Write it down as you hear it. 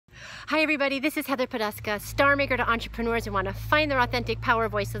Hi everybody, this is Heather Poduska, star maker to entrepreneurs who want to find their authentic power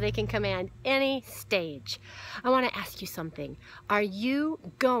voice so they can command any stage. I want to ask you something. Are you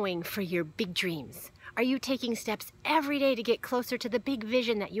going for your big dreams? Are you taking steps every day to get closer to the big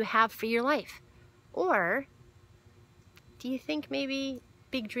vision that you have for your life? Or do you think maybe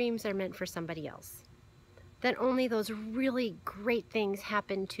big dreams are meant for somebody else? That only those really great things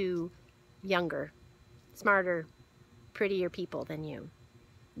happen to younger, smarter, prettier people than you?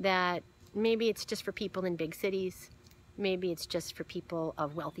 That maybe it's just for people in big cities, maybe it's just for people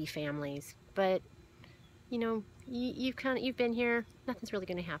of wealthy families, but you know, you've been here, nothing's really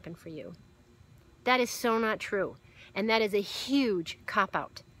going to happen for you. That is so not true, and that is a huge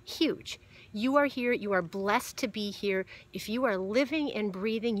cop-out. Huge. You are here, you are blessed to be here. If you are living and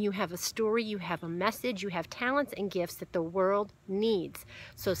breathing, you have a story, you have a message, you have talents and gifts that the world needs.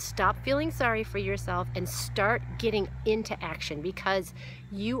 So stop feeling sorry for yourself and start getting into action, because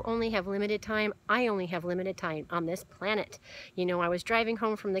you only have limited time. I only have limited time on this planet. You know, I was driving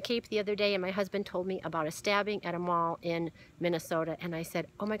home from the Cape the other day and my husband told me about a stabbing at a mall in Minnesota, and I said,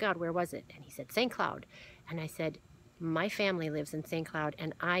 oh my God, where was it? And he said, St. Cloud. And I said, my family lives in St. Cloud,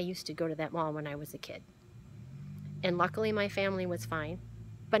 and I used to go to that mall when I was a kid. And luckily my family was fine,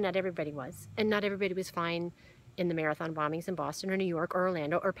 but not everybody was. And not everybody was fine in the marathon bombings in Boston or New York or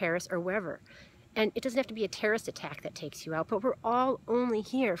Orlando or Paris or wherever. And it doesn't have to be a terrorist attack that takes you out, but we're all only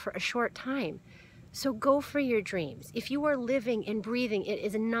here for a short time. So go for your dreams. If you are living and breathing, it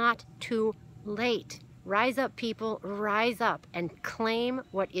is not too late. Rise up, people, rise up and claim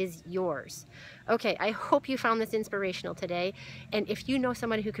what is yours. Okay, I hope you found this inspirational today. And if you know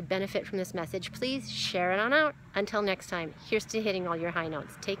somebody who could benefit from this message, please share it on out. Until next time, here's to hitting all your high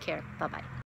notes. Take care. Bye-bye.